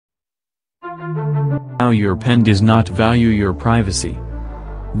How your pen does not value your privacy.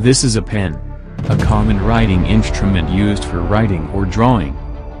 This is a pen. A common writing instrument used for writing or drawing.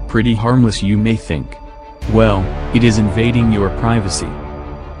 Pretty harmless, you may think. Well, it is invading your privacy.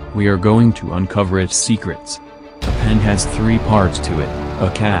 We are going to uncover its secrets. A pen has three parts to it: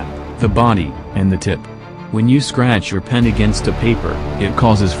 a cap, the body, and the tip. When you scratch your pen against a paper, it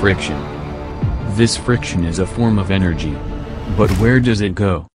causes friction. This friction is a form of energy. But where does it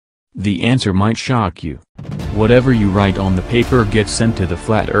go? The answer might shock you. Whatever you write on the paper gets sent to the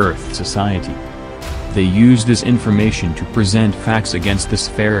Flat Earth Society. They use this information to present facts against the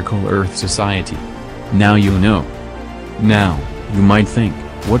Spherical Earth Society. Now you know. Now, you might think,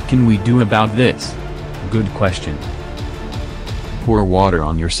 what can we do about this? Good question. Pour water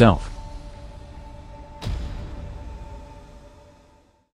on yourself.